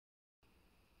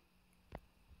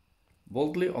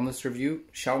Boldly honest review,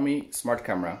 Xiaomi smart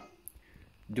camera.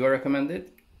 Do I recommend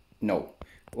it? No.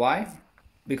 Why?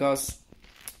 Because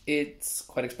it's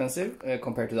quite expensive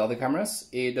compared to the other cameras.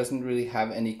 It doesn't really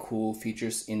have any cool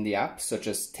features in the app, such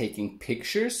as taking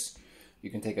pictures. You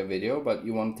can take a video, but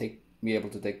you want to be able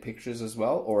to take pictures as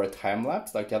well, or a time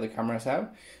lapse like the other cameras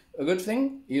have. A good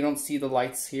thing, you don't see the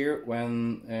lights here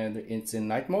when it's in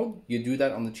night mode. You do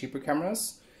that on the cheaper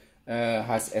cameras.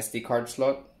 Has SD card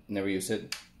slot, never use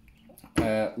it.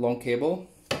 Long cable,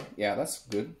 yeah, that's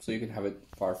good, so you can have it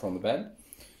far from the bed.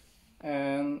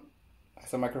 And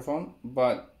has a microphone,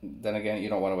 but then again, you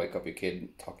don't want to wake up your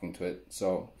kid talking to it.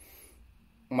 So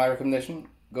my recommendation,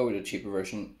 go with a cheaper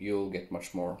version. You'll get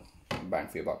much more bang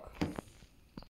for your buck.